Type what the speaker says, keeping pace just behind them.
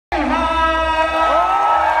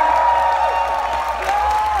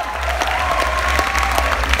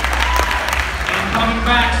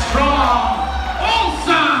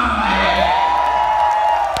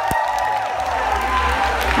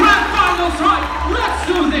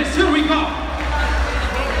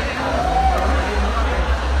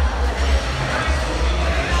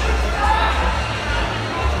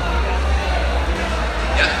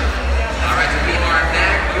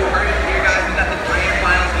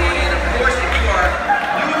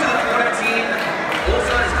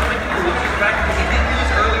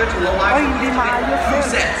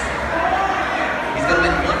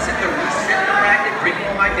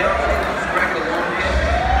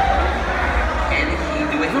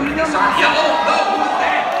Yeah, oh, no, who was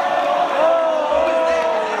that?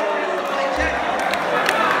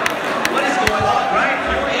 What is going on, right?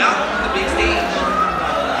 Fury out on the big stage.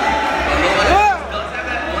 And LowHigh does have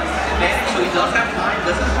that one advantage, so he does have time,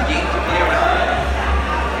 does have a game to play around with.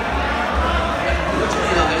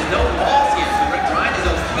 Unfortunately, though, there's no walls here, so Brian is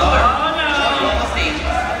over all stages.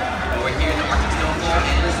 Over here in the Arctic Snowfall,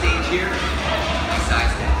 endless stage here.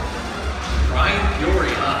 Besides that, Brian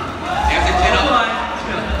Fury, there's a 10 up.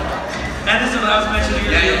 And this is what I was mentioning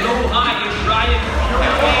earlier. LowHigh is Brian Fury.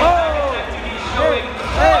 He's showing.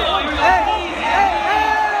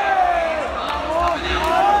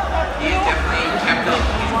 He is definitely kept up.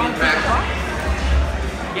 He's been practicing.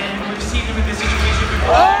 Again, we've seen him in this situation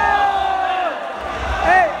before.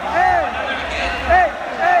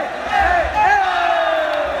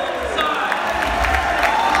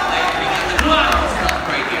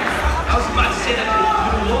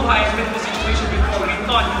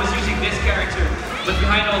 But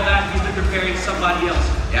behind all that, he's been preparing somebody else.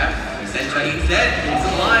 Yeah, essentially he said, it's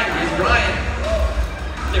a line, here's Brian.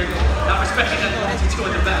 They're not respecting that loyalty to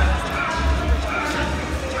in the back.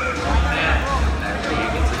 Man, actually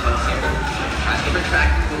he gets a punch here. Tries to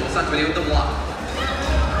retract, but Ulsan's ready with the block.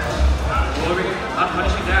 Not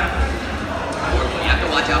punishing that. You have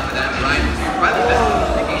to watch out for that, Brian. You're probably the best one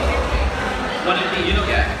in the game here. One of the, you know,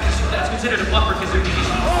 that's considered a buffer because they're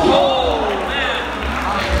using. Oh, man!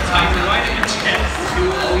 Time right in the chest. 2-0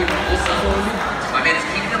 here from Ulsan. My man is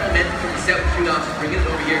keeping the momentum from the set with 2 downs, bringing it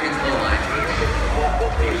over here against LowHigh.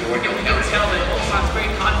 You can tell that Ulsan's very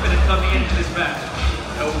confident coming into this match.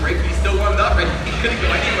 No break, he's still warmed up, and he couldn't go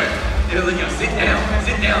anywhere. They were like, yo, sit down,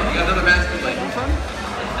 you got another match to play.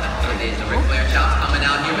 So there's the Ric Flair chops coming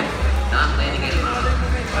out here, but not landing any.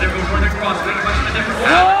 Whatever was running across, very much in a different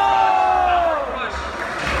way.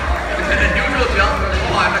 And a neutral jump from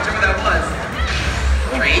LowHigh, I'm not sure what that was.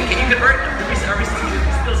 Trade, can you convert? Are we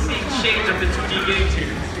still seeing shades of the 2D games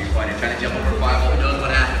here? They're trying to jump over 5, who knows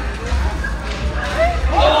what happened.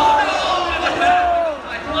 Oh no!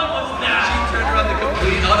 What was that? She turned around the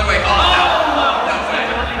complete other way. Oh no! That's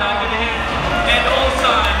definitely not going to hit. And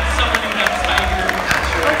Ulsan summoning that Tiger. Not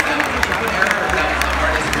sure if that was a good error or if that was the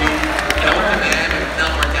hardest move. That was the man, but it's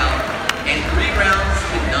not worked out. And 3 rounds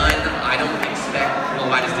to none, I don't expect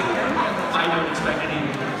LowHigh to stick with him. I don't expect it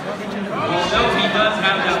either. Although he does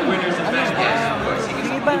have that winner's advantage. Yes, of course. He can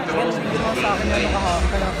still be tied.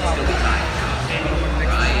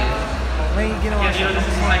 Yeah, you know, this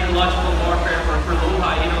is psychological warfare for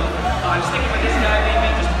LowHigh. You know, I'm sticking with this guy, maybe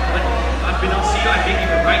just when I've been on CEO, I think you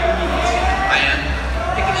were right with me. I am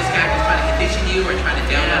picking this guy who's trying to condition you or trying to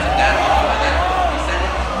down us and that. You said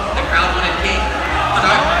it. The crowd wanted King.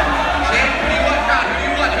 Start. Shane, who do you want, crowd? Who do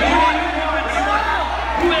you want? Who do you want? Who do you want?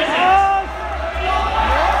 Who is it?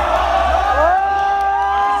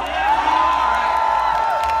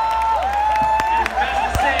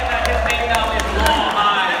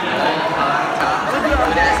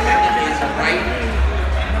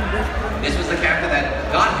 This was the character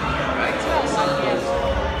that got him here, right? So Ulsan was,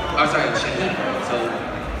 So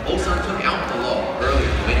Ulsan took out the law earlier,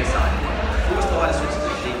 the winning side. Forced the lot of switches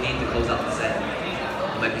that they need to close out the set.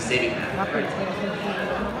 He might be saving that. This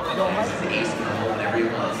is the ace in the hole whenever he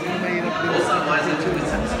wants. Ulsan wisely too is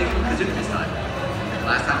sticking with Kazumi this time.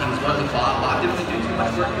 Last time he was one of the Bob didn't do too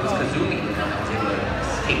much work. It was Kazumi who was able to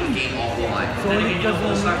take the game off LowHigh. Then again, you know,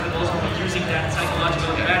 Ulsan could also be using that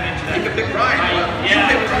psychological advantage. He could pick Brian.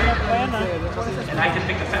 And I can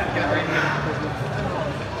pick the fat guy right here.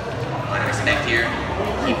 A lot of respect here.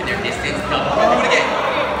 Keeping their distance. No, do it again.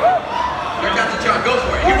 Here comes the charm. Go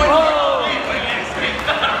for it. He went for it.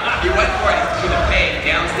 He went for it. He's going to pay.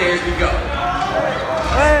 Downstairs we go.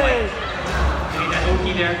 Hey! Getting that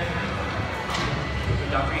Oki there.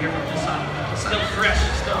 Good doctor here from Ulsan. Still fresh.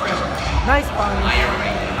 Still fresh. Nice bang. Iron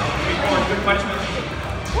right now. Good punishment.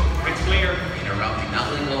 It's clear. Interrupting.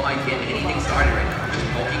 Not letting LowHigh get anything started right now. Just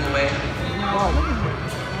poking away.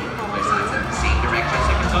 Their sides are in the same direction.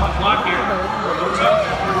 Seconds on the clock here.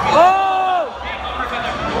 Oh!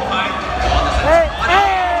 Hey!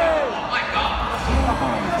 Hey! Oh my god.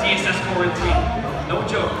 TSS 4-3. No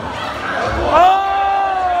joke. Oh!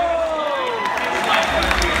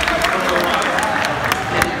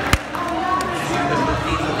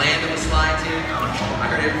 Needs to land on the slides here. I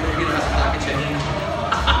heard every Filipino has a pocket check.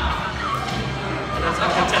 That's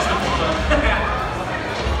uncontestable,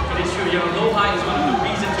 but it is true. You know, LowHigh is one of the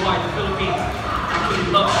reasons why the Philippines actually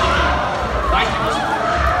love Tekken. Nice people support.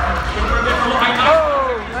 LowHigh now.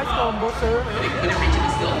 Oh! Nice combo, sir. They couldn't reach it.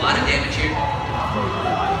 There's still a lot of damage here.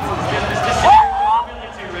 This is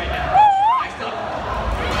ability right now. Nice stuff.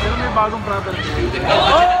 Pero may bagong brother. Do the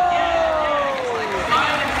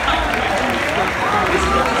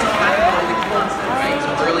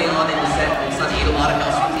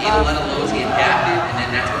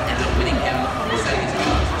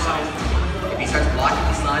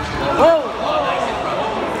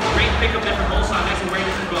pick up there from Ulsan. That's where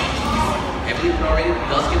this is going. I believe it already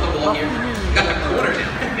does get the wall here. Got the corner now.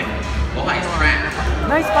 LowHigh is trapped.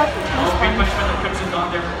 Nice spot. Oh, great punishment of Crimson Dawn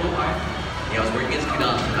there from LowHigh. Yeah, I was working against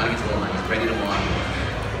Kudan, not against LowHigh. He's ready to block.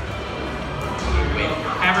 Wait.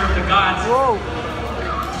 Hammer of the Gods. Whoa.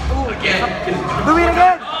 Ooh. Again. Do it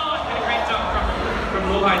again. Oh, and a great jump from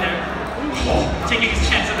LowHigh there. Taking his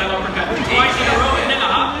chance at that uppercut. Twice in a row and then a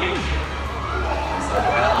hop kick. So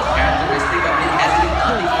kind of uncharacteristic of him hesitant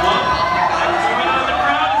on the arm. The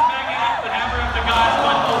crowd is backing up the Hammer of the Gods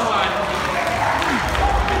on both sides.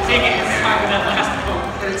 Taking his time with that last move.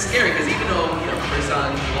 And it's scary because even though, you know,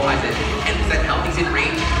 Ulsan, LowHigh's it, and that how he's in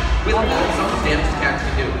range with all some of the damage his character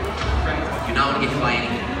can do. Right. You not want to get hit by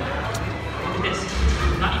anything. Look at this.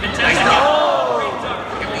 Not even 10 Nice seconds. dog. Oh, great jump.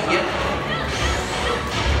 Can we get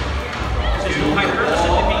This is LowHigh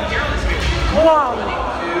purposely being careless here. Wow.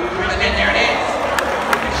 and then there it is.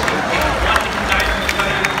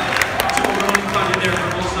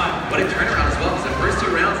 What a turnaround as well, because the first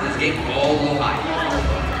 2 rounds in this game all LowHigh.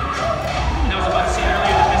 I was about to say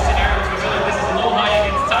earlier that this scenario was familiar. This is LowHigh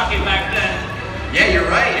against Tekken back then. Yeah, you're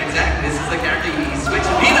right, exactly. This is the character he switched.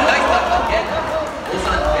 Being a nice left hook again.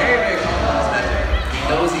 Ulsan very, very comfortable in this matchup. He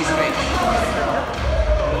knows he's straight.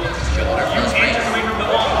 Huge angels away from the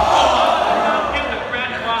wall. Oh, give the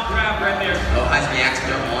grab right there. LowHigh's reaction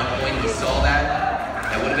on point. He saw that.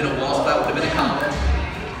 That would have been a wall spot, would have been a combo.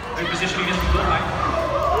 Great position against LowHigh.